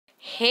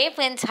Hey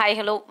friends, hi,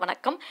 hello,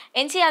 வணக்கம்.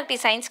 NCERT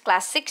Science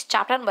Class 6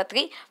 Chapter number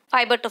 3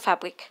 Fibre to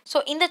Fabric. So,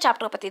 இந்த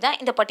சாப்டரை பற்றி தான்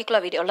இந்த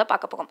பர்டிகுலர் வீடியோவில்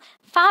பார்க்க போகிறோம்.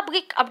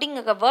 ஃபேப்ரிக்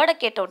அப்படிங்கிற வேர்டை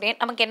கேட்ட உடனே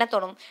நமக்கு என்ன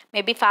தோணும்?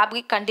 மேபி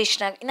ஃபேப்ரிக்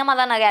கண்டிஷனர் இந்த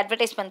மாதிரி தான் நிறைய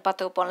அட்வர்டைஸ்மெண்ட்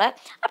பார்த்துருப்போம்ல.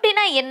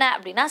 அப்படின்னா என்ன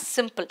அப்படின்னா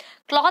சிம்பிள்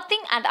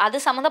கிளாத்திங் அண்ட்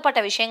அது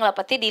சம்மந்தப்பட்ட விஷயங்களை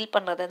பற்றி டீல்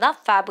பண்ணுறது தான்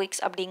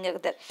ஃபேப்ரிக்ஸ்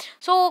அப்படிங்கிறது.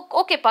 ஸோ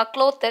ஓகேப்பா,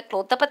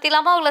 க்ளோத்தை பற்றி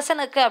இல்லாமல் ஒரு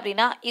லெசன் இருக்குது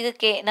அப்படின்னா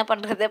இதுக்கே என்ன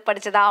பண்ணுறது,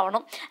 படித்து தான்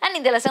ஆகணும். அண்ட்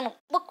இந்த லெசன்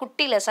ரொம்ப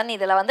குட்டி லெசன்,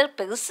 இதில் வந்து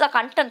பெருசாக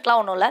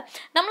கண்டென்ட்லாம் ஒன்றும் இல்லை.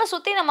 நம்மளை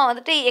சுற்றி நம்ம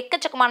வந்துட்டு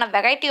எக்கச்சக்கமான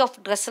வெரைட்டி ஆஃப்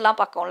ட்ரெஸ்லாம்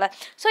பார்க்கோம்ல.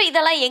 ஸோ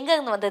இதெல்லாம்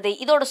எங்கேருந்து வந்தது,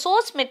 இதோட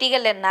சோர்ஸ்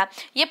மெட்டீரியல் என்ன,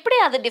 எப்படி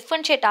அது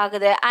டிஃப்ரென்ஷியேட்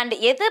ஆகுது அண்ட்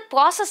எது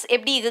ப்ராசஸ்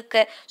எப்படி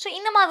இருக்குது, ஸோ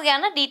இந்த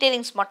மாதிரியான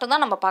டீட்டெயிலிங்ஸ்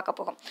மட்டும்தான் நம்ம பார்க்க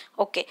போகிறோம்.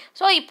 ஓகே,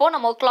 ஸோ இப்போது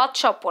நம்ம கிளாத்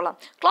ஷாப் போகலாம்.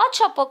 கிளாத்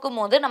ஷாப்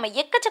போகும்போது நம்ம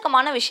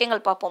எக்கச்சக்கமான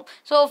விஷயங்கள் பார்ப்போம்.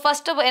 ஸோ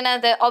ஃபஸ்ட்டு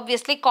என்னது,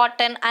 ஆப்வியஸ்லி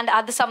காட்டன் அண்ட்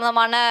அது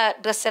சம்மந்தமான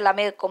ட்ரெஸ்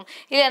எல்லாமே இருக்கும்.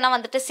 இல்லைன்னா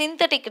வந்துட்டு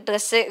சிந்தட்டிக்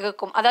ட்ரெஸ்ஸு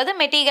இருக்கும், அதாவது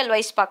மெட்டீரியல்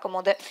வைஸ்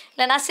பார்க்கும்போது.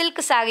 இல்லைனா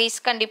சில்க் சாரீஸ்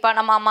கண்டிப்பாக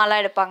நம்ம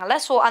அம்மாலாம் எடுப்பாங்கள்ல,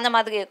 ஸோ அந்த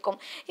மாதிரி இருக்கும்.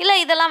 இல்லை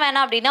இதெல்லாம்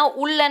வேணாம் அப்படின்னா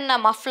உள்ளன்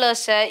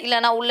மஃப்ளர்ஸு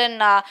இல்லைனா உள்ளன்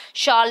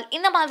ஷால்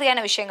இந்த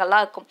மாதிரியான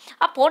விஷயங்கள்லாம் இருக்கும்.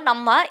 அப்போது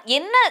நம்ம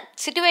என்ன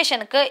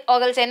சிச்சுவேஷனுக்கு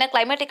என்ன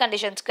கிளைமேட்டிக்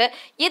கண்டிஷன்ஸ்க்கு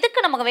எதுக்கு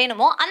நமக்கு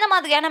வேணுமோ அந்த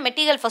மாதிரியான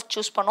மெட்டீரியல் ஃபஸ்ட்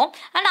சூஸ் பண்ணுவோம்.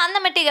 அண்ட் அந்த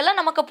மெட்டீரியலில்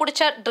நமக்கு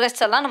பிடிச்ச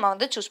ட்ரெஸ் எல்லாம் நம்ம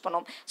வந்து சூஸ்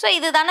பண்ணுவோம். ஸோ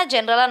இதுதானே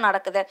ஜென்ரலாக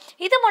நடக்குது.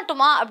 இது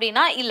மட்டுமா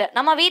அப்படின்னா இல்லை,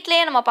 நம்ம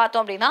வீட்டிலேயே நம்ம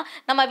பார்த்தோம் அப்படின்னா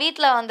நம்ம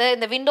வீட்டில் வந்து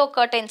இந்த விண்டோ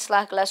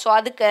கர்டைன்ஸ்லாம் இருக்குல்ல, ஸோ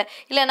அதுக்கு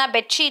இல்லைனா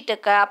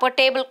பெட்ஷீட்டுக்கு, அப்போ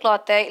டேபிள்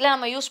கிளாத்து, இல்லை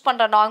நம்ம யூஸ்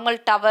பண்ணுற நார்மல்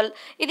டவல்,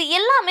 இது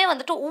எல்லாமே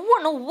வந்துட்டு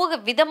ஒவ்வொரு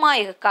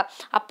விதமாக இருக்கா.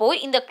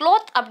 அப்போது இந்த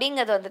க்ளாத்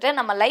அப்படிங்கிறது வந்துட்டு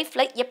நம்ம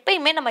லைஃப்பில்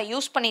எப்பயுமே நம்ம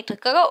யூஸ் பண்ணிட்டு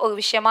இருக்கிற ஒரு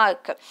விஷயமா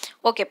இருக்குது.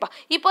 ஓகேப்பா,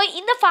 இப்போ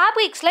இந்த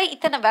ஃபேப்ரிக்ஸில்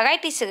இத்தனை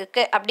வெரைட்டிஸ்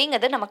இருக்குது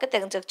அப்படிங்கிறது நமக்கு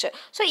தெரிஞ்சிருச்சு.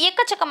 ஸோ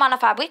எக்கச்சக்கமான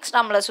ஃபேப்ரிக்ஸ்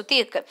நம்மளை சுற்றி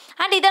இருக்குது.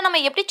 அண்ட் இதை நம்ம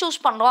எப்படி சூஸ்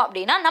பண்ணுறோம்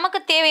அப்படின்னா நமக்கு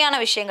தேவையான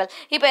விஷயங்கள்.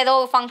 இப்போ ஏதோ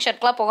ஒரு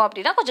ஃபங்க்ஷனுக்குலாம் போகும்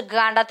அப்படின்னா கொஞ்சம்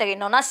கிராண்டாக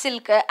தெரியணும்னா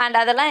சில்க்கு அண்ட்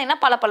அதெல்லாம் என்ன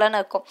பலன்னு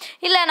இருக்கும்.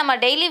 இல்லை நம்ம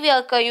டெய்லி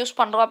வியர்க்கு யூஸ்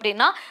பண்ணுறோம்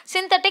அப்படின்னா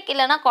சிந்தட்டிக்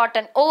இல்லைனா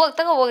காட்டன்.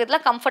 ஒவ்வொருத்தரும் ஒவ்வொரு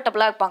இதில்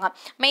கம்ஃபர்டபுளாக இருப்பாங்க.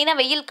 மெயினாக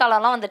வெயில்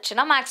காலம்லாம்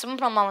வந்துச்சுன்னா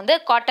மேக்ஸிமம் நம்ம வந்து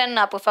காட்டன்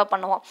ப்ரிஃபர்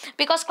பண்ணுவோம்.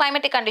 பிகாஸ்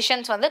கிளைமேட்டிக்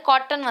கண்டிஷன்ஸ் வந்து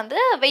காட்டன் வந்து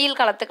வெயில்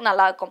காலத்துக்கு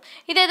நல்லாயிருக்கும்.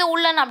 இது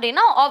உள்ளன்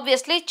அப்படின்னா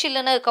ஆப்வியஸ்லி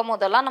சில்லுன்னு இருக்கும்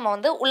போதெல்லாம் நம்ம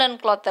வந்து உள்ளன்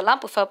கிளாத் எல்லாம்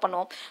ப்ரிஃபர்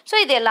பண்ணுவோம். ஸோ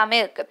இது எல்லாமே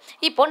இருக்குது.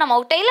 இப்போ நம்ம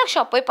ஒரு டெய்லர்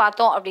ஷாப் போய்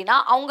பார்த்தோம் அப்படின்னா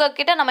அவங்க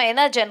கிட்ட நம்ம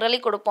என்ன ஜென்ரலி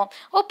கொடுப்போம்,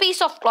 ஒரு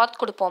பீஸ் ஆஃப் கிளாத்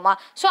கொடுப்போமா.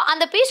 ஸோ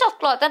அந்த பீஸ் ஆஃப்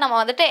கிளாத்தை நம்ம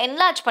வந்துட்டு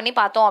என்லார்ஜ் பண்ணி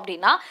பார்த்தோம்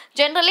அப்படின்னா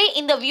ஜென்ரலி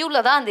இந்த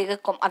வியூவில் தான் அது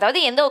இருக்கும்.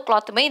 அதாவது எந்த ஒரு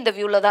கிளாத்துமே இந்த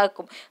வியூவில் தான்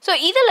இருக்கும். ஸோ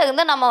இதில்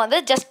இருந்து நம்ம வந்து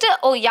ஜஸ்ட்டு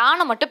ஒரு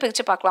யானை மட்டும்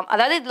பிரித்து பார்க்கலாம்.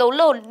 அதாவது இதில்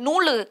உள்ள ஒரு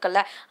நூல்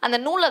இருக்குல்ல, அந்த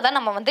நூலை தான்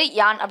நம்ம வந்து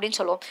யான் அப்படின்னு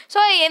சொல்லுவோம். ஸோ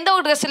எந்த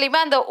ஒரு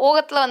ட்ரெஸ்லையுமே அந்த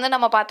ஓகத்தில் வந்து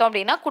நம்ம பார்த்தோம்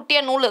அப்படின்னா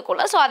குட்டியாக நூல்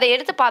இருக்கும்ல, ஸோ அதை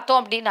எடுத்து பார்த்தோம்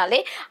அப்படின்னாலே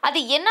அது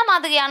என்ன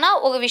மாதிரியான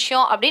ஒரு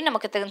விஷயம் அப்படின்னு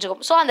நமக்கு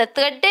தெரிஞ்சுக்கும். ஸோ அந்த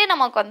த்ரெட்டே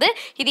நமக்கு வந்து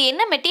இது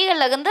என்ன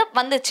மெட்டீரியல்ல இருந்து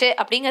வந்துச்சு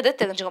அப்படிங்கிறது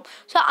தெரிஞ்சுக்கும்.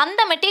 ஸோ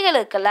அந்த மெட்டீரியல்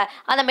இருக்குல்ல,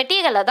 அந்த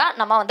மெட்டீரியலை தான்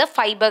நம்ம வந்து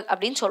ஃபைபர்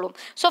அப்படின்னு சொல்லுவோம்.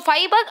 ஸோ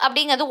ஃபைபர்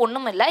அப்படிங்கிறது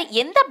ஒன்றும் இல்லை,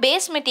 எந்த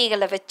பேஸ்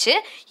மெட்டீரியலை வச்சு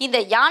இந்த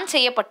யான்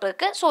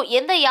செய்யப்பட்டிருக்கு, ஸோ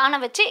எந்த யானை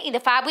வச்சு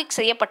இந்த ஃபேப்ரிக்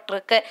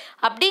செய்யப்பட்டிருக்கு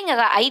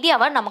அப்படிங்கிற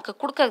ஐடியாவை நமக்கு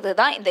கொடுக்கறது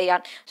தான் இந்த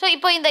யான். ஸோ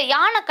இப்போ இந்த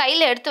யானை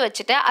கையில் எடுத்து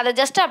வச்சுட்டு அதை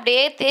ஜஸ்ட்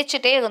அப்படியே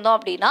தேய்ச்சிட்டே இருந்தோம்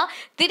அப்படின்னா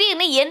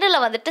திடீர்னு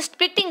எண்டில் வந்துட்டு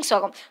ஸ்பிளிட்டிங்ஸ்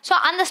ஆகும். ஸோ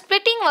அந்த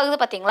ஸ்பிளிட்டிங் வருது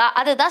பார்த்தீங்களா,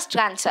 அதுதான்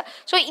ஸ்ட்ராண்ட்ஸு.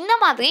 ஸோ இந்த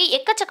மாதிரி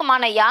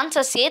எக்கச்சக்கமான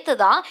யான்ஸை சேர்த்து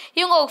தான்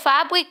இவங்க ஒரு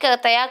ஃபேப்ரிக்கை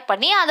தயார்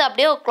பண்ணி அதை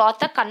அப்படியே ஒரு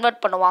கிளாத்தை கன்வெர்ட்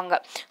பண்ணுவாங்க.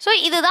 ஸோ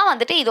இதுதான்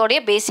வந்துட்டு இதோடைய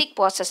பேசிக்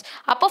ப்ராசஸ்.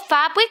 அப்போ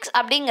ஃபேப்ரிக்ஸ்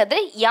அப்படிங்கிறது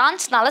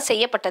யான்ஸ்னால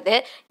செய்யப்பட்டது,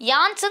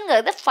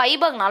 யான்ஸுங்கிறது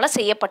ஃபைபர்னால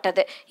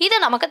செய்யப்பட்டது. இது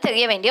நமக்கு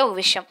தெரிய வேண்டிய ஒரு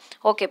விஷயம்.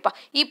 ஓகேப்பா,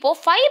 இப்போது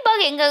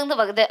ஃபைபர் எங்கேருந்து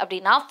வருது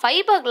அப்படின்னா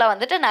ஃபைபரில்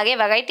வந்துட்டு நிறைய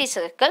வெரைட்டிஸ்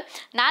இருக்குது.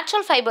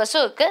 நேச்சுரல்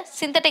ஃபைபர்ஸும் இருக்குது,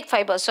 சிந்தட்டிக்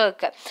ஃபைபர்ஸும்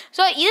இருக்குது.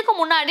 ஸோ இதுக்கு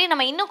முன்னாடி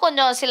நம்ம இன்னும்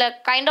கொஞ்சம் சில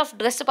கைண்ட் ஆஃப்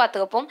ட்ரெஸ்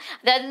பார்த்துருப்போம்.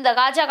 அதாவது இந்த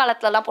ராஜா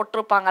காலத்துலலாம்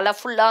போட்டிருப்பாங்கல்ல,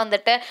 ஃபுல்லாக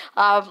வந்துட்டு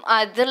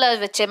இதில்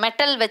வச்சு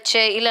மெட்டல்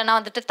வச்சு இல்லைனா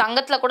வந்துட்டு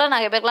தங்கத்தில் கூட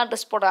நிறைய பேர்லாம்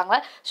ட்ரெஸ் போடுவாங்க.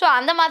 ஸோ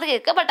அந்த மாதிரி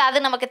இருக்குது. பட் அது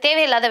நமக்கு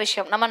தேவையில்லாத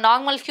விஷயம். நம்ம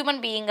நார்மல்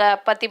ஹியூமன் பீயிங்கை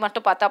பற்றி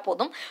மட்டும் பார்த்தா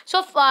போதும். ஸோ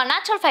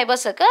நேச்சுரல்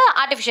ஃபைபர்ஸ் இருக்குது,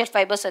 ஆர்டிஃபிஷியல்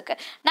ஃபைபர்ஸ் இருக்குது.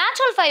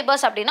 நேச்சுரல்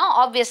ஃபைபர்ஸ் அப்படின்னா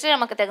ஆப்வியஸ்லி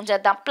நமக்கு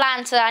தெரிஞ்சது தான்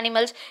பிளான்ட்ஸு,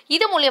 அனிமல்ஸ்,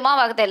 இது மூலியமாக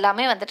வருது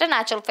எல்லாமே வந்துட்டு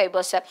நேச்சுரல்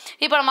ஃபைபர்ஸு.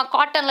 இப்போ நம்ம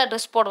காட்டனில்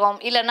ட்ரெஸ் போடுறோம்,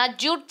 இல்லைனா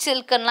ஜூட்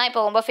சில்க்குன்னா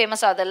இப்போ ரொம்ப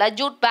ஃபேமஸ் ஆகுதுல்ல,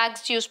 ஜூட்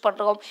பேக்ஸ் யூஸ்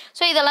பண்ணுறோம்.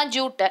 ஸோ இதெல்லாம்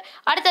ஜூட்டு.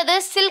 அடுத்தது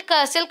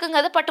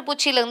சில்க்குங்கிறது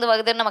பட்டுப்பூச்சியிலேருந்து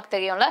வருதுன்னு நமக்கு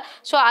தெரியும்ல.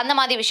 ஸோ அந்த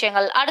மாதிரி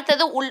விஷயங்கள்.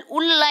 அடுத்தது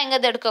உள்ளெலாம்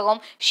எங்கேருந்து எடுக்கிறோம்,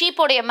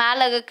 ஷீப்போடைய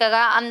மேலே இருக்கிற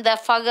அந்த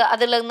ஃபகு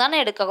அதுலேருந்து தானே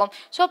எடுக்கிறோம்.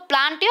 ஸோ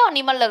பிளான்ட்டையும்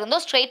அனிமல்ல இருந்தோ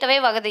ஸ்ட்ரெயிட்டாகவே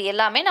வருது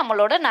எல்லாமே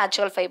நம்மளோட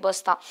நேச்சுரல்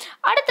ஃபைபர்ஸ் தான்.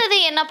 அடுத்தது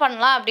என்ன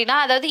பண்ணலாம் அப்படின்னா,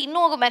 அதாவது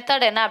இன்னொரு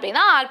மெத்தட் என்ன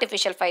அப்படின்னா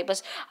ஆர்டிஃபிஷியல்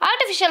ஃபைபர்ஸ்.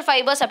 ஆர்டிஃபிஷியல்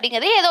ஃபைபர்ஸ்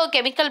அப்படிங்கிறது ஏதோ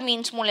கெமிக்கல்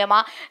மீன்ஸ் மூலயமா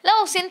இல்லை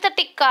ஒரு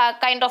சிந்தட்டிக்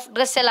கைண்ட் ஆஃப்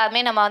ட்ரெஸ்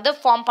எல்லாமே நம்ம வந்து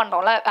ஃபார்ம்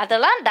பண்ணுறோம்ல,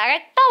 அதெல்லாம்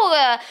டைரெக்டாக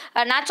ஒரு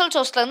நேச்சுரல்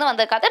சோர்ஸ்லேருந்து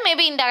வந்திருக்காது,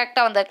 மேபி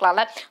இன்டெரக்டாக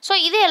வந்திருக்கலாம்ல. ஸோ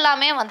இது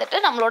எல்லாமே வந்துட்டு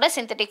நம்மளோட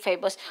சிந்தட்டிக்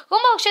ஃபைபர்ஸ்.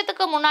 ரொம்ப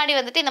வருஷத்துக்கு முன்னாடி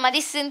வந்துட்டு இந்த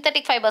மாதிரி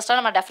சிந்தட்டிக் ஃபைபர்ஸ்லாம்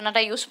நம்ம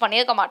டெஃபினட்டாக யூஸ்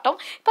பண்ணியிருக்க மாட்டோம்.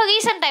 இப்போ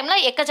ரீசெண்ட்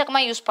டைமில்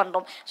எக்கச்சக்கமாக யூஸ்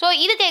பண்ணுறோம். ஸோ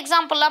இதுக்கு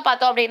எக்ஸாம்பிள்லாம்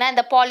பார்த்தோம் அப்படின்னா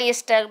இந்த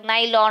பாலியஸ்டர்,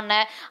 நைலான்,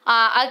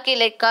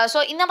 அர்கிலிக்,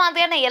 ஸோ இந்த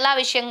மாதிரியான எல்லா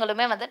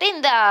விஷயங்களுமே வந்துட்டு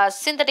இந்த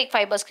சிந்தட்டிக்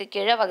ஃபைபர்ஸ்க்கு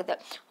கீழே வருது.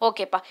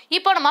 ஓகேப்பா,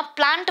 இப்போ நம்ம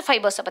பிளான்ட்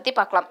ஃபைபர்ஸை பற்றி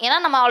பார்க்கலாம். ஏன்னா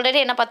நம்ம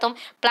ஆல்ரெடி என்ன பார்த்தோம்,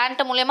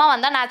 பிளான்ட் மூலியமாக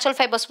வந்தால் நேச்சுரல்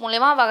ஃபைபர்ஸ்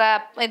மூலியமாக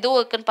இதுவும்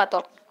இருக்குன்னு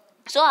பார்த்தோம்.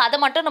 ஸோ அதை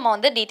மட்டும் நம்ம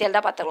வந்து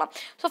டீட்டெயில்டாக பார்த்துக்கலாம்.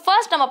 ஸோ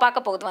ஃபர்ஸ்ட் நம்ம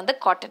பார்க்க போகிறது வந்து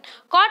காட்டன்.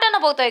 காட்டனை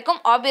பொறுத்த வரைக்கும்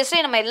ஆப்வியஸ்லி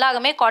நம்ம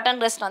எல்லாருமே காட்டன்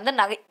ட்ரெஸ் வந்து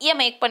நிறைய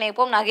மேக்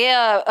பண்ணியிருப்போம், நிறைய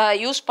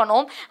யூஸ்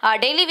பண்ணுவோம்.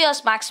 Daily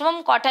wears maximum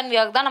cotton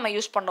wear தான் நம்ம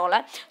யூஸ் பண்ணுவோம்ல.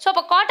 ஸோ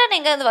அப்போ காட்டன்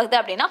எங்கேருந்து வருது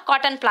அப்படின்னா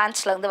காட்டன்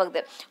பிளான்ட்ஸ்லேருந்து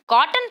வருது.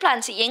 காட்டன்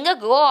பிளான்ட்ஸ் எங்கே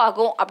க்ரோ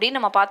ஆகும் அப்படின்னு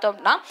நம்ம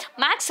பார்த்தோம்னா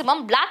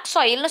மேக்ஸிமம் பிளாக்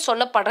சாயில்னு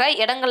சொல்லப்படுற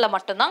இடங்களில்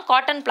மட்டும்தான்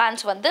காட்டன்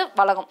பிளான்ட்ஸ் வந்து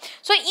வளரும்.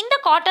 ஸோ இந்த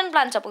காட்டன்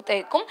பிளான்ட்ஸை பொறுத்த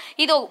வரைக்கும்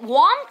இது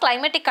வார்ம்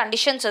கிளைமேட்டிக்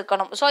கண்டிஷன்ஸ்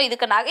இருக்கணும். ஸோ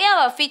இதுக்கு நிறைய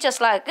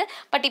ஃபீச்சர்ஸ்லாம் இருக்குது.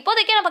 பட்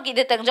இப்போதைக்கு நமக்கு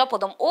இது தெரிஞ்சால்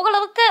போதும்.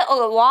 ஓரளவுக்கு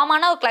ஒரு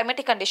வார்மான ஒரு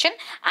climatic condition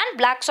and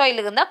black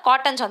soil இருந்தால்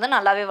காட்டன்ஸ் வந்து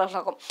நல்லாவே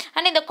வளரும்.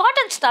 அண்ட் இந்த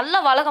காட்டன்ஸ்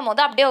நல்லா வளரும்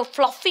போது அப்படியே ஒரு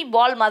ஃப்ளஃபி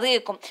பால் மாதிரி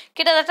இருக்கும்.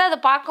 கிட்டத்தட்ட அதை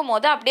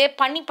பார்க்கும்போது அப்படியே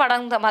பனி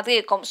படர்ந்த மாதிரி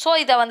இருக்கும். ஸோ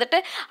இதை வந்துட்டு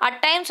அட்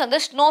டைம்ஸ் வந்து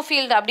ஸ்னோ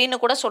ஃபீல்டு அப்படின்னு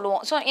கூட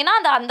சொல்லுவோம். ஸோ ஏன்னா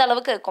அது அந்த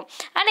அளவுக்கு இருக்கும்.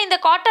 அண்ட் இந்த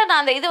காட்டன்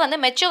அந்த இது வந்து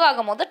மெச்சூர்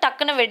ஆகும் போது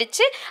டக்குன்னு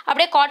வெடிச்சு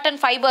அப்படியே காட்டன்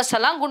ஃபைபர்ஸ்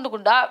எல்லாம் குண்டு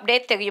குண்டா அப்படியே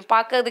தெரியும்.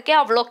 பார்க்கறதுக்கே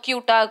அவ்வளோ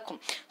க்யூட்டாக இருக்கும்.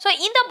 ஸோ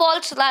இந்த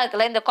பால்ஸ்லாம்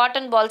இருக்குல்ல, இந்த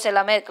காட்டன் பால்ஸ்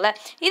எல்லாமே இருக்குல்ல,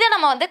 இதை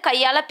நம்ம வந்து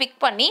கையால் பிக்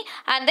பண்ணி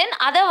அண்ட் தென்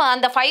அதை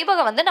அந்த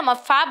ஃபைபரை வந்து நம்ம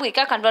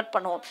ஃபேப்ரிக்காக கன்வெர்ட்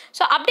பண்ணுவோம்.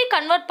 ஸோ அப்படி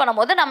கன்வெர்ட்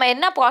பண்ணும்போது நம்ம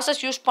என்ன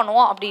ப்ராசஸ் யூஸ்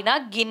பண்ணுவோம் அப்படின்னா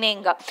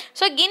கின்னிங்.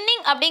 ஸோ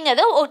கின்னிங்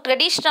அப்படிங்கிறது ஒரு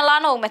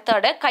ட்ரெடிஷ்னலான ஒரு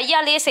மெத்தடு,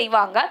 கையாலேயே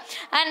செய்வாங்க.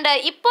 அண்ட்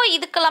இப்போ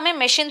இதுக்கெல்லாமே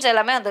மெஷின்ஸ்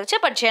எல்லாமே வந்துருச்சு.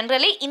 பட்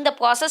ஜென்ரலி இந்த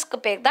ப்ராசஸ்க்கு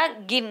பேர் தான்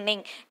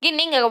கின்னிங்.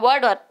 கின்னிங்கிற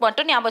வேர்டு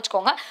மட்டும் ஞாபகம்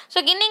வச்சுக்கோங்க. ஸோ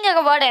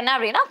கின்னிங்கிற வேர்டு என்ன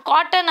அப்படின்னா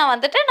காட்டனை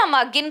வந்துட்டு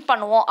நம்ம கின்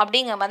பண்ணுவோம்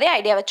அப்படிங்கிற மாதிரி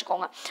ஐடியா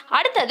வச்சுக்கோங்க.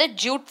 அடுத்தது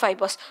Jude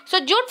fibres. So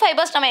Jude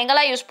fibres நம்ம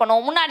எங்கெல்லாம் யூஸ்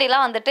பண்ணுவோம்?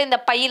 முன்னாடிலாம் வந்துட்டு இந்த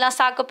பையெல்லாம்,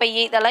 சாக்கு பை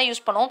இதெல்லாம்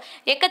யூஸ் பண்ணுவோம்.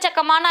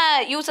 எக்கச்சக்கமான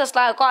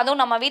யூசஸ்லாம் இருக்கும்.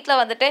 அதுவும் நம்ம வீட்டில்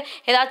வந்துட்டு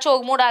ஏதாச்சும்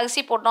ஒரு மூட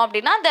அரிசி போட்டோம்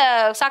அப்படின்னா அந்த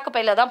சாக்கு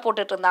பையில் தான்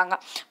போட்டுட்டு இருந்தாங்க.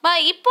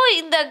 இப்போ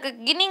இந்த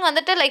கின்னிங்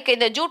வந்துட்டு லைக்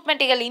இந்த ஜூட்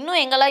மெட்டீரியல் இன்னும்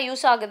எங்கெல்லாம்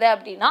யூஸ் ஆகுது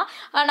அப்படின்னா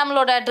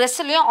நம்மளோட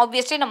ட்ரெஸ்லையும்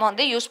ஆப்வியஸ்லி நம்ம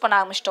வந்து யூஸ் பண்ண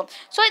ஆரம்பிச்சிட்டோம்.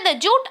 ஸோ இந்த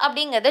ஜூட்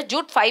அப்படிங்கிறது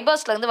ஜூட்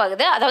ஃபைபர்ஸ்லேருந்து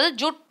வருது. அதாவது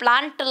ஜூட்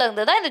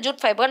பிளான்ட்லேருந்து தான் இந்த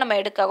ஜூட் ஃபைபர் நம்ம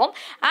எடுக்கிறோம்.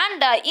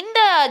 அண்ட் இந்த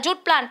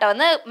ஜூட் பிளான்ட்டை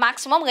வந்து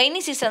மேக்ஸிமம்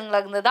ரெய்னி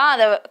சீசன்லேருந்து தான்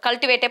அதை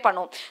கல்டிவேட்டே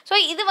பண்ணுவோம். ஸோ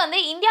இது வந்து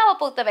இந்தியாவை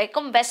பொறுத்த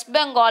வரைக்கும் வெஸ்ட்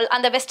பெங்கால்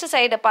அந்த வெஸ்ட்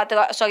சைடு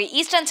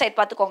ஈஸ்டர்ன் சைட்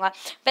பார்த்துக்கோங்க,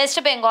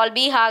 வெஸ்ட் பெங்கால்,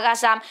 பீகார்,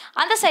 அசாம்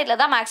அந்த சைடில்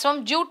தான் மேக்ஸிமம்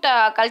ஜூட்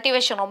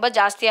கல்டிவேஷன் ரொம்ப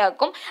ஜாஸ்தியாக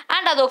இருக்கும்.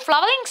 அண்ட் அது ஒரு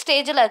ஃப்ளவரிங்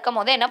ஸ்டேஜில் இருக்கும்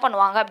போது என்ன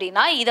பண்ணுவாங்க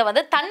அப்படின்னா இதை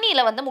வந்து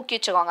தண்ணியில் வந்து முக்கி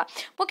வச்சுருவாங்க.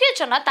 முக்கி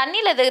வச்சோன்னா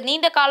தண்ணியில் இது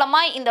நீண்ட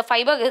காலமாக இந்த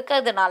ஃபைபர்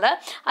இருக்கிறதுனால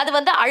அது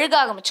வந்து அழுக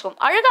ஆரம்பிச்சிடும்.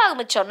 அழுக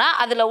ஆரம்பிச்சோன்னா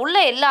அதில் உள்ள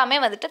எல்லாமே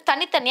வந்துட்டு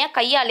தனித்தனியாக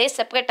கையாலே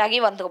செப்பரேட் ஆகி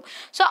வந்துடும்.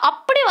 ஸோ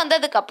அப்படி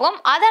வந்ததுக்கப்புறம்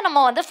அதை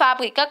நம்ம வந்து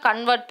ஃபேப்ரிக்காக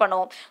கன்வெர்ட்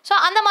பண்ணுவோம். ஸோ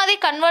அந்த மாதிரி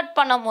கன்வெர்ட்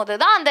பண்ணும் போது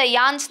தான் அந்த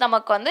யான்ஸ்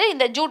நமக்கு வந்து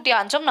இந்த ஜூட்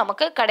யான்ஸும்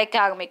நமக்கு கிடைக்க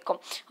ஆரம்பிக்கும்.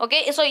 ஓகே,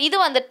 ஸோ இது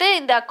வந்துட்டு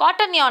இந்த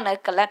காட்டன் யான்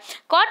இருக்குல்ல,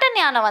 காட்டன்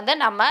யானை வந்து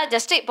நம்ம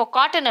ஜஸ்ட் இப்போ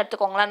காட்டன்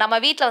எடுத்துக்கோங்களேன். நம்ம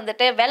வீட்டில்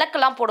வந்துட்டு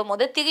விளக்கெல்லாம்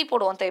போடும்போது திரி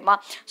போடுவோம் தெரியுமா?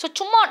 ஸோ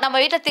சும்மா நம்ம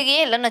வீட்டில்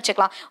திரியே இல்லைன்னு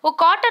வச்சுக்கலாம். ஒரு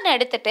காட்டன்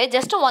எடுத்துட்டு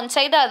ஜஸ்ட் ஒன்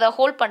சைடு அதை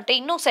ஹோல்ட் பண்ணிட்டு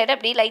இன்னொரு சைடு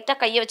அப்படி லைட்டாக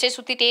கையை வச்சு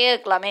சுற்றிட்டே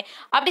இருக்கலாமே.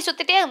 அப்படி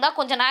சுற்றிட்டே இருந்தால்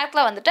கொஞ்சம்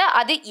நேரத்தில் வந்துட்டு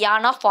அது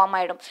யானாக ஃபார்ம்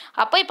ஆகிடும்.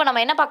 அப்போ இப்போ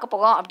நம்ம என்ன பார்க்க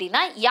போகிறோம்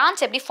அப்படின்னா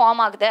யான்ஸ் எப்படி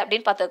ஃபார்ம் ஆகுது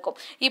அப்படின்னு பார்த்துருக்கோம்.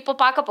 இப்போ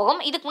பார்க்க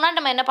போகும். இதுக்கு முன்னாடி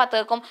நம்ம என்ன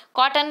பார்த்துருக்கோம்?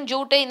 காட்டன்,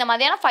 ஜூட்டு இந்த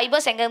மாதிரியான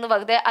ஃபைபர்ஸ் எங்கேருந்து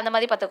வருது அந்த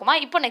மாதிரி பார்த்துருக்கோமா?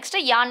 இப்போ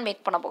நெக்ஸ்ட்டு யான்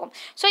மேக் பண்ண போகும்.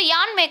 ஸோ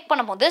யான் மேக்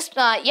பண்ணும்போது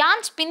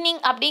யான்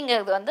ஸ்பின்னிங்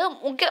அப்படிங்கிறது வந்து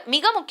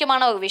மிக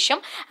முக்கியமான ஒரு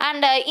விஷயம்.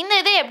 அண்ட் இந்த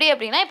இது எப்படி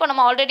அப்படின்னா இப்போ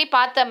நம்ம ஆல்ரெடி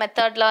பார்த்த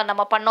மெத்தடில்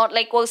நம்ம பண்ணோம்.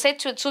 லைக் ஒரு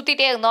செட்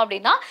சுற்றிட்டே இருந்தோம்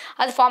அப்படின்னா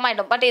அது ஃபார்ம்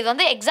ஆகிடும். பட் இது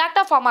வந்து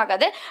எக்ஸாக்டாக ஃபார்ம்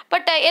ஆகாது.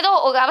 பட் ஏதோ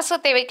ஒரு அவசர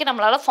தேவைக்கு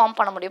நம்மளால் ஃபார்ம்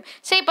பண்ண முடியும்.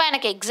 ஸோ இப்போ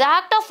எனக்கு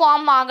எக்ஸாக்டாக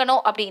ஃபார்ம்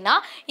ஆகணும் அப்படின்னா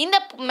இந்த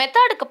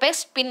மெத்தடுக்கு பேர்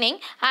ஸ்பின்னிங்.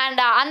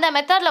 அண்ட் அந்த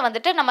மெத்தடில்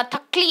வந்துட்டு நம்ம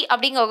தக்லி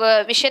அப்படிங்கிற ஒரு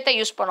விஷயத்தை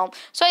யூஸ் பண்ணுவோம்.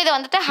 ஸோ இதை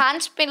வந்துட்டு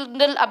ஹேண்ட்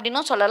ஸ்பிண்டில்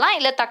அப்படின்னும் சொல்லலாம்,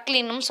 இல்லை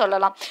தக்லின்னு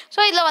சொல்லலாம்.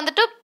 ஸோ இதில்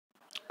வந்துட்டு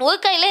ஒரு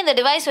கையில் இந்த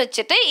டிவைஸ்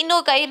வச்சுட்டு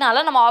இன்னொரு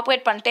கையினால நம்ம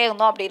ஆப்ரேட் பண்ணிட்டே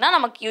இருந்தோம் அப்படின்னா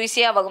நமக்கு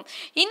ஈஸியாக வரும்.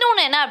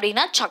 இன்னொன்று என்ன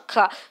அப்படின்னா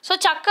சக்கா. ஸோ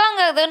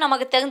சக்காங்கிறது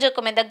நமக்கு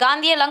தெரிஞ்சிருக்கும். இந்த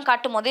காந்தியெல்லாம்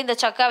காட்டும் போது இந்த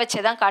சக்கா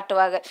வச்சு தான்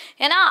காட்டுவாங்க.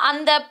 ஏன்னா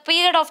அந்த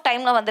பீரியட் ஆஃப்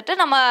டைமில் வந்துட்டு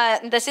நம்ம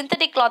இந்த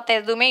சிந்தட்டிக் கிளாத்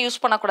எதுவுமே யூஸ்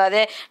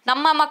பண்ணக்கூடாது,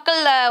 நம்ம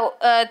மக்கள்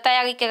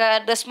தயாரிக்கிற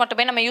ட்ரெஸ்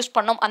மட்டுமே நம்ம யூஸ்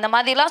பண்ணோம் அந்த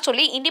மாதிரிலாம்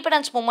சொல்லி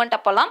இண்டிபெண்டன்ஸ் மூமெண்ட்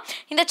அப்போல்லாம்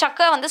இந்த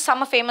சக்கா வந்து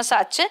செம்ம ஃபேமஸ்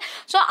ஆச்சு.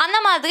 ஸோ அந்த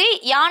மாதிரி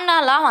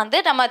யானெல்லாம் வந்து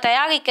நம்ம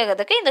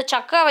தயாரிக்கிறதுக்கு இந்த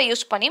சக்காவை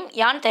யூஸ் பண்ணி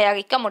யான்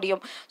தயாரிக்க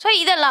முடியும். ஸோ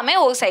இதெல்லாம் எல்லாமே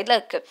ஒரு சைடில்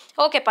இருக்குது.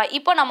 ஓகேப்பா,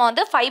 இப்போ நம்ம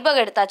வந்து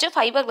ஃபைபர் எடுத்தாச்சு,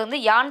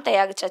 ஃபைபர்லேருந்து யான்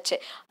தயாரிச்சாச்சு.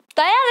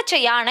 தயாரித்த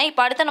யானை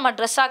இப்போ அடுத்து நம்ம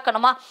ட்ரெஸ்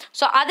ஆக்கணுமா?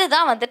 ஸோ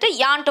அதுதான் வந்துட்டு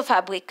யான் டு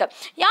ஃபேப்ரிக்.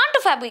 யான் டு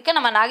ஃபேப்ரிக்கை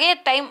நம்ம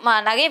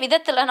நிறைய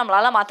விதத்தில்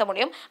நம்மளால் மாற்ற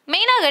முடியும்.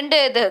 மெயினாக 2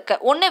 இது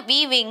இருக்குது. ஒன்று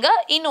வீவிங்கு,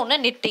 இன்னொன்று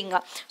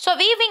நிட்டிங்கு. ஸோ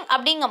வீவிங்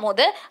அப்படிங்கும்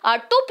போது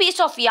 2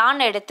 பீஸ் ஆஃப்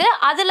யான் எடுத்து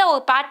அதில்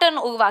ஒரு பேட்டர்ன்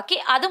உருவாக்கி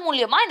அது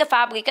மூலியமாக இந்த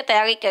ஃபேப்ரிக்கை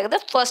தயாரிக்கிறது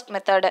ஃபர்ஸ்ட்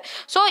மெத்தடு.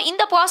 ஸோ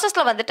இந்த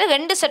ப்ராசஸில் வந்துட்டு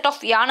 2 செட்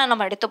ஆஃப் யானை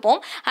நம்ம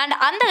எடுத்துப்போம். அண்ட்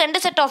அந்த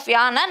 2 செட் ஆஃப்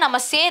யானை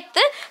நம்ம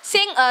சேர்த்து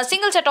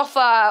சிங்கிள் செட் ஆஃப்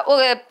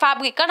ஒரு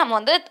ஃபேப்ரிக்கை நம்ம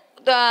வந்து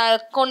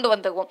கொண்டு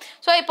வந்துருவோம்.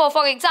 ஸோ இப்போ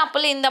ஃபார்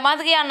எக்ஸாம்பிள் இந்த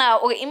மாதிரியான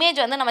ஒரு இமேஜ்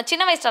வந்து நம்ம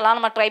சின்ன வயசுலலாம்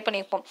நம்ம ட்ரை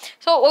பண்ணியிருப்போம்.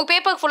 ஸோ ஒரு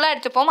பேப்பர் ஃபுல்லாக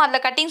எடுத்துப்போம்,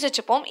 அதில் கட்டிங்ஸ்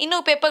வச்சுப்போம்,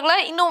 இன்னொரு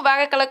பேப்பரில் இன்னும்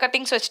வேறு கலர்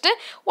கட்டிங்ஸ் வச்சுட்டு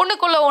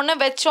ஒன்றுக்குள்ளே ஒன்று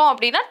வச்சோம்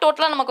அப்படின்னா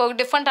டோட்டலாக நமக்கு ஒரு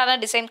டிஃப்ரெண்ட்டான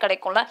டிசைன்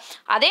கிடைக்கும்ல.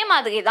 அதே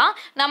மாதிரி தான்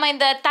நம்ம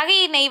இந்த தறி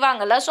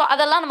நெய்வாங்கல்ல, ஸோ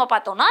அதெல்லாம் நம்ம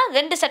பார்த்தோம்னா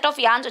 2 செட்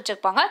ஆஃப் யான்ஸ்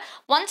வச்சுருப்பாங்க.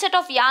 1 செட்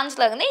ஆஃப்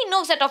யான்ஸில் இருந்து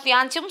இன்னொரு செட் ஆஃப்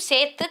யான்ஸையும்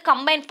சேர்த்து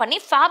கம்பைன் பண்ணி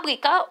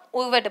ஃபேப்ரிக்காக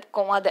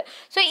உருவெடுக்கும் அது.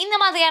 ஸோ இந்த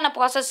மாதிரியான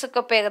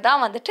ப்ராசஸுக்கு பேர்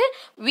தான் வந்துட்டு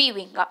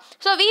வீவிங்கா.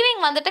 ஸோ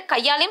வீவிங் வந்துட்டு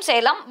கையாலையும்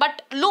செய்யலாம், பட்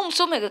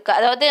லூம்ஸும் இருக்குது.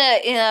 அதாவது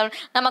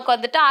நமக்கு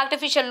வந்துட்டு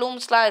ஆர்டிஃபிஷியல்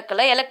லூம்ஸ்லாம்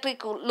இருக்குல்ல,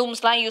 எலக்ட்ரிக்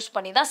லூம்ஸ்லாம் யூஸ்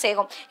பண்ணி தான்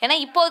செய்வோம். ஏன்னா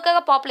இப்போ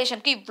இருக்கிற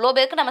பாப்புலேஷனுக்கு இவ்வளோ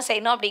பேருக்கு நம்ம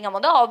செய்யணும் அப்படிங்கும்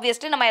போது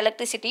ஆப்வியஸ்லி நம்ம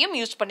எலக்ட்ரிசிட்டியும்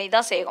யூஸ் பண்ணி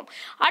தான் செய்வோம்.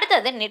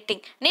 அடுத்தது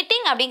நிட்டிங்.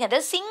 நிட்டிங் அப்படிங்கிறது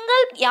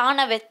சிங்கிள்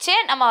யானை வச்சு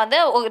நம்ம வந்து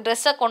ஒரு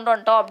ட்ரெஸ்ஸை கொண்டு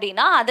வந்துட்டோம்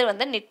அப்படின்னா அது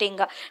வந்து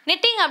நிட்டிங்க.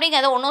 நிட்டிங்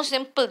அப்படிங்கிறது ஒன்றும்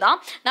சிம்பிள் தான்.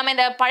 நம்ம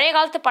இந்த பழைய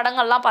காலத்து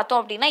படங்கள்லாம்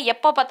பார்த்தோம் அப்படின்னா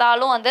எப்போ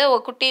பார்த்தாலும் வந்து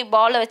ஒரு குட்டி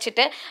பாலை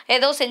வச்சுட்டு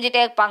ஏதோ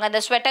செஞ்சுட்டே இருப்பாங்க.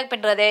 இந்த ஸ்வெட்டர்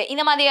பின்னுறது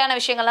இந்த மாதிரியான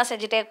விஷயங்கள்லாம்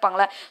செஞ்சுட்டே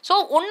இருப்பாங்களே. ஸோ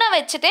ஒன்றை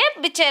வச்சுட்டு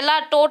மிச்சம்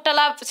எல்லாம்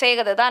டோட்டலாக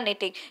செய்கிறது தான்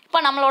நிட்டிங். இப்போ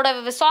நம்மளோட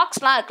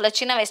சாக்ஸ்லாம் இருக்குல்ல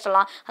சின்ன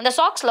வயசுலாம், அந்த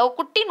சாக்ஸில்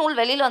குட்டி நூல்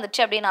வெளியில்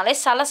வந்துச்சு அப்படின்னாலே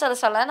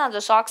சலன்னு அந்த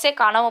சாக்ஸே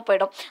காணாமல்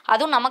போயிடும்.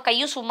 அதுவும் நம்ம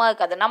கையும் சும்மா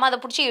இருக்காது, நம்ம அதை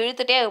பிடிச்சி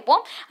இழுத்துட்டே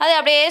இருப்போம், அது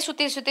அப்படியே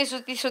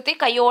சுற்றி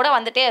கையோடு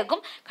வந்துட்டே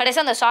இருக்கும். கடைசி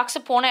அந்த சாக்ஸ்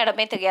போன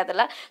இடமே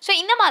தெரியாதுல்ல. ஸோ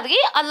இந்த மாதிரி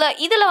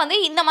இதில் வந்து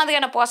இந்த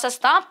மாதிரியான ப்ராசஸ்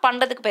தான்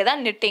பண்ணுறதுக்கு பேர்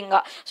தான் நிட்டிங்கா.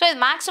 ஸோ இது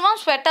மேக்ஸிமம்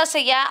ஸ்வெட்டர்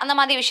செய்ய அந்த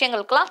மாதிரி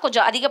விஷயங்களுக்குலாம்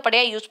கொஞ்சம்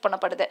அதிகப்படியாக யூஸ்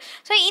பண்ணப்படுது.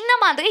 ஸோ இந்த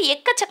மாதிரி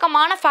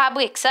எக்கச்சக்கமான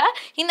ஃபேப்ரிக்ஸை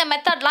இந்த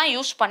மெத்தட்லாம்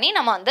யூஸ் பண்ணி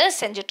நம்ம வந்து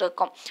செஞ்சுட்டு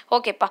இருக்கோம்.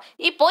 ஓகேப்பா,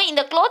 இப்போ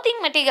இந்த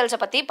க்ளோத்திங் மெட்டீரியல்ஸை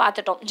பற்றி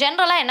பார்த்துட்டோம்.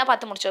 ஜென்ரலாக என்ன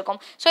பார்த்து முடிச்சிருக்கோம்?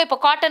 ஸோ இப்போ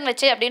காட்டன்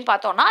வச்சு அப்படின்னு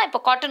பார்த்தோம்னா இப்போ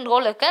காட்டன்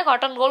ரோல் இருக்குது.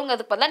 காட்டன்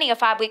ரோலுங்கிறதுக்கு பதிலாக நீங்கள்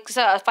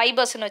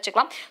ஃபைபர்ஸ்ன்னு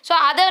வச்சுக்கலாம். ஸோ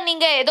அதை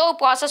நீங்கள் ஏதோ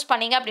ப்ராசஸ்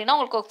பண்ணீங்க அப்படின்னா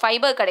உங்களுக்கு ஒரு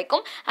ஃபைபர்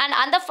கிடைக்கும். அண்ட்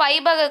அந்த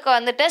ஃபைபருக்கு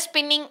வந்துட்டு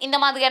ஸ்பின்னிங் இந்த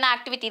மாதிரியான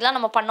ஆக்டிவிட்டிலாம்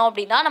நம்ம பண்ணோம்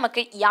அப்படின்னா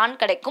நமக்கு யான்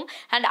கிடைக்கும்.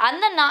 அண்ட்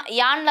அந்த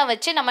யானில்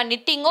வச்சு நம்ம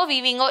நிட்டிங்கோ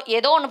வீவிங்கோ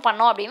ஏதோ ஒன்று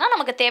பண்ணோம் அப்படின்னா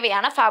நமக்கு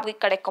தேவையான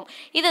ஃபேப்ரிக் கிடைக்கும்.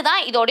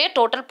 இதுதான் இதோடைய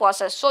டோட்டல்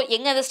ப்ராசஸ். ஸோ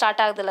எங்கே இது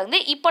ஸ்டார்ட் ஆகுதுலேருந்து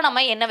இப்போ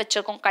நம்ம என்ன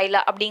வச்சுருக்கோம் கையில்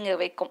அப்படிங்கிற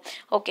வைக்கும்.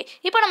 ஓகே,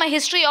 இப்போ நம்ம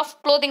ஹிஸ்ட்ரி ஆஃப்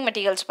க்ளோத்திங்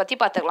மெட்டீரியல்ஸ் பற்றி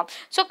பார்த்துக்கலாம்.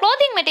 ஸோ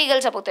க்ளோத்திங்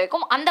மெட்டீரியல்ஸை பொறுத்த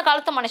வரைக்கும் அந்த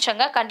காலத்து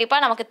மனுஷங்க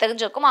கண்டிப்பாக நமக்கு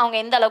தெரிஞ்சிருக்கும் அவங்க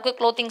எந்த அளவுக்கு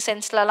க்ளோத்திங்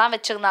சென்ஸ்லலாம்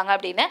வச்சுருந்தாங்க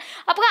அப்படின்னு.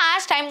 அப்புறம்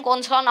ஆஸ் டைம்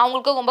கோன்ஸ்லாம்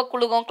அவங்களுக்கு ரொம்ப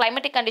குளுகும்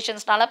கிளைமேட்டிக்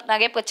கண்டிஷன்ஸ்னால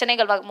நிறைய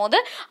பிரச்சனைகள் வரும்போது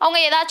அவங்க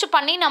ஏதாச்சும்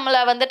பண்ணி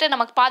நம்மளை வந்துட்டு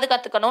நமக்கு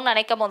பாதுகாத்துக்கணும்னு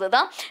நினைக்கும் போது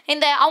தான்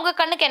இந்த அவங்க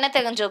கண்ணுக்கு என்ன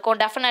தெரிஞ்சிருக்கும்,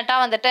 டெஃபினட்டாக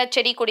வந்துட்டு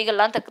செடி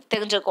கொடிகள்லாம்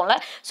தெரிஞ்சிருக்கும்ல.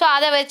 ஸோ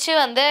அதை வச்சு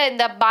வந்து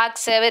இந்த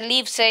பேக்ஸு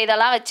லீவ்ஸு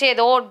இதெல்லாம் வச்சு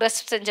ஏதோ ட்ரெஸ்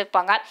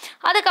செஞ்சுருப்பாங்க.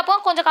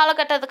 அதுக்கப்புறம் கொஞ்சம்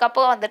காலகட்டத்துக்கு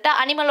அப்புறம் வந்துட்டு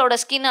அனிமலோட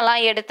ஸ்கின்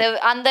எல்லாம் எடுத்து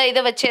அந்த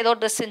இதை வச்சு ஏதோ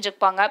ட்ரெஸ்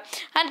செஞ்சுருப்பாங்க.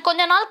 அண்ட்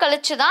கொஞ்ச நாள்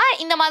கழிச்சு தான்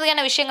இந்த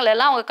மாதிரியான விஷயங்கள்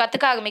எல்லாம் அவங்க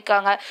கற்றுக்க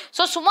ஆரம்பிக்காங்க.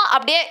 ஸோ சும்மா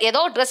அப்படியே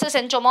ஏதோ ட்ரெஸ்ஸு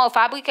செஞ்சோமோ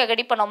ஃபேப்ரிக்கை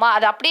ரெடி பண்ணோமோ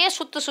அதை அப்படியே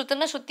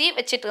சுற்றி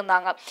வச்சுட்டு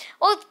இருந்தாங்க.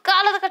 ஒரு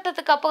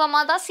காலகட்டத்துக்கு அப்புறமா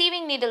தான்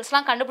சீவிங்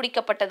நீடில்ஸ்லாம்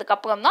கண்டுபிடிக்கப்பட்டதுக்கு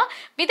அப்புறம் தான்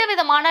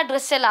விதவிதமான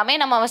ட்ரெஸ் எல்லாமே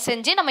நம்ம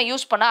செஞ்சு நம்ம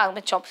யூஸ் பண்ண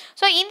ஆரம்பித்தோம்.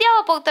 ஸோ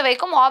இந்தியாவை பொறுத்த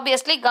வரைக்கும்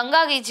ஆப்வியஸ்லி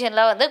கங்கா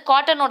ரீஜியனில் வந்து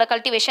காட்டனோட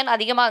கல்டிவேஷன்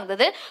அதிகமாக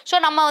இருந்தது. ஸோ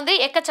நம்ம வந்து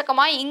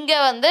எக்கச்சக்கமாக இங்கே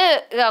வந்து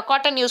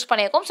காட்டன் யூஸ்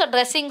பண்ணியிருக்கோம். ஸோ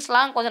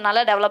ட்ரெஸ்ஸிங்ஸ்லாம் கொஞ்சம்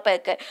நல்லா டெவலப்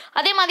ஆயிருக்கு.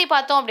 அதே மாதிரி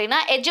பார்த்தோம் அப்படின்னா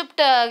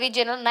எஜிப்ட்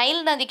ரீஜியனில்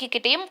நைல் நதிக்கு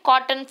கிட்டேயும்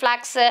காட்டன்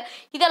ஃப்ளாக்ஸு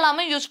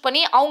இதெல்லாமே யூஸ்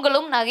பண்ணி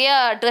அவங்களும் நிறைய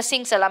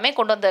ட்ரெஸ்ஸிங்ஸ் எல்லாமே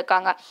கொண்டு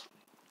வந்திருக்காங்க.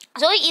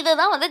 ஸோ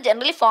இதுதான் வந்து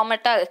ஜென்ரலி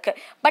ஃபார்மேட்டாக இருக்குது.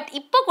 பட்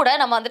இப்போ கூட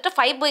நம்ம வந்துட்டு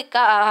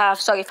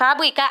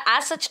ஃபேப்ரிக்கா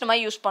ஆசச் நம்ம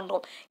யூஸ்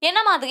பண்ணுறோம். என்ன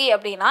மாதிரி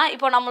அப்படின்னா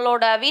இப்போ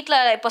நம்மளோட வீட்டில்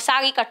இப்போ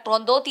சாரி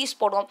கட்டுறோம், தோத்தீஸ்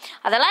போடுவோம்,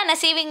 அதெல்லாம் என்ன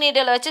சீவிங்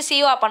நீடில் வச்சு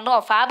சீவா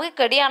பண்ணுறோம்.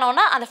 ஃபேப்ரிக் ரெடி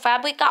ஆனோன்னா அந்த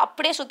ஃபேப்ரிக்கை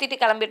அப்படியே சுற்றிட்டு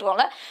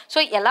கிளம்பிடுவோம்ல. ஸோ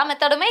எல்லா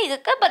மெத்தடுமே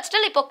இருக்குது. பட்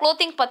ஸ்டில் இப்போ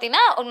க்ளோத்திங்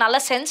பார்த்தீங்கன்னா ஒரு நல்ல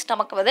சென்ஸ்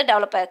நமக்கு வந்து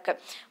டெவலப் ஆயிருக்கு.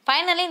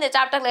 ஃபைனலி இந்த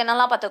சாப்டரில்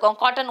என்னெல்லாம் பார்த்துருக்கோம்,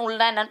 காட்டன்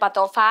உள்னா என்னென்னு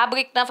பார்த்தோம்,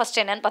 ஃபேப்ரிக்னா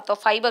ஃபஸ்ட் என்னென்னு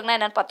பார்த்தோம், ஃபைபர்னா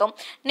என்னென்னு பார்த்தோம்,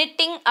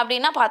 நிட்டிங்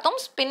அப்படின்னா பார்த்தோம்,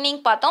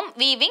 ஸ்பின்னிங் பார்த்தோம்,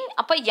 வீவிங்,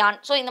 அப்போ யான்.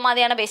 ஸோ இந்த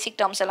மாதிரியான பேசிக்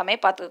டேர்ம்ஸ் எல்லாமே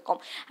பார்த்துருக்கோம்.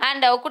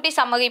 அண்ட் குட்டி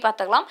சம்மரி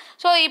பார்த்துக்கலாம்.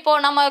 ஸோ இப்போ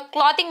நம்ம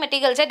கிளாத்திங்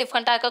மெட்டீரியல்ஸே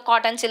டிஃப்ரெண்ட்டாக இருக்குது.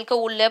 காட்டன், சில்க்கு,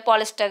 உல்லு,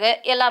 பாலிஸ்டரு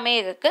எல்லாமே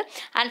இருக்குது.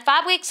 அண்ட்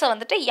ஃபேப்ரிக்ஸை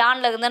வந்துட்டு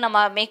யான்லேருந்து நம்ம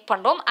மேக்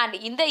பண்ணுறோம். அண்ட்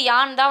இந்த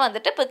யான் தான்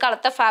வந்துட்டு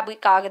பிற்காலத்தை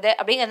ஃபேப்ரிக் ஆகுது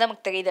அப்படிங்கிறது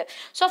நமக்கு தெரியுது.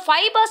 ஸோ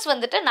ஃபைபர்ஸ்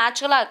வந்துட்டு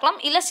நேச்சுரலாக இருக்கலாம்,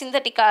 இல்லை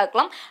சிந்தட்டிக்காக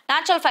இருக்கலாம்.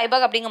 நேச்சுரல்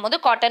ஃபைபர் அப்படிங்கும்போது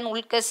காட்டன்,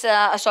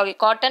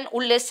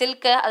 உல்லு,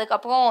 சில்க்கு,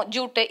 அதுக்கப்புறம்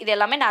ஜூட்டு, இது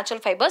எல்லாமே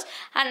natural fibres.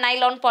 And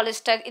nylon,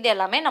 polyester இது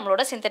எல்லாமே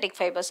நம்மளோட சிந்தட்டிக்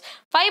ஃபைபர்ஸ்.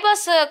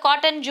 ஃபைபர்ஸ்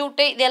காட்டன்,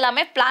 ஜூட்டு இது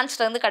எல்லாமே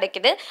பிளான்ட்ஸ்லேருந்து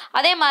கிடைக்குது.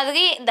 அதே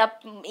மாதிரி இந்த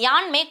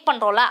யான் மேக்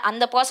பண்ணுறோம்ல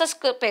அந்த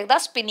ப்ராசஸ்க்கு பேர்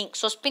தான் ஸ்பின்னிங்.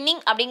 ஸோ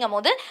ஸ்பின்னிங் அப்படிங்கும்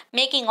போது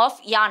மேக்கிங் ஆஃப்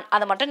யான்,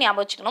 அதை மட்டும் ஞாபகம்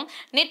வச்சுக்கணும்.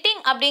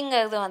 நிட்டிங்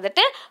அப்படிங்கிறது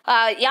வந்துட்டு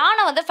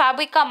யானை வந்து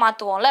ஃபேப்ரிக்காக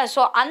மாற்றுவோம்ல,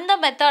 ஸோ அந்த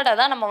மெத்தடை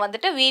தான் நம்ம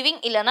வந்துட்டு வீவிங்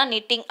இல்லைனா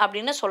நிட்டிங்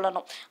அப்படின்னு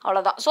சொல்லணும்.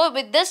 அவ்வளோதான். ஸோ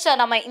வித் திஸ்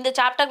நம்ம இந்த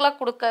சாப்டர்லாம்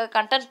கொடுக்க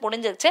கண்டென்ட்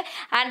முடிஞ்சிருச்சு.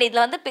 அண்ட்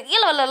இதில் வந்து பெரிய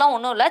லெவலெலாம்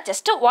ஒன்றும் இல்லை,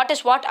 ஜஸ்ட் வாட்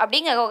இஸ் வாட்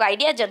அப்படிங்கிற ஒரு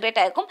ஐடியா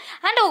ஜென்ரேட் ஆகிருக்கும்.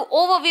 அண்ட்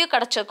ஓவர்வியூ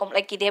கிடச்சிருக்கும்,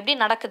 லைக் இது எப்படி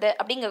நடக்குது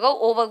அப்படிங்கிற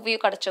ஓவர்வியூ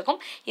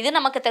கிடச்சிருக்கும். இது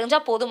நமக்கு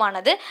தெரிஞ்சால்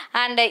போதுமானது.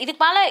 அண்ட்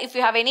இதுக்கு மேலே if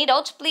you have any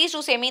doubts please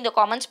do same me in the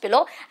comments below.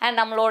 And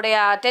நம்மளுடைய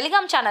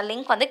டெலிகிராம் சேனல்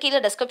லிங்க் வந்து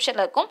கீழே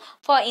டிஸ்கிரிப்ஷனில் இருக்கும்.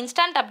 For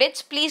instant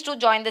updates please do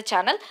join the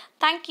channel.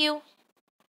 Thank you.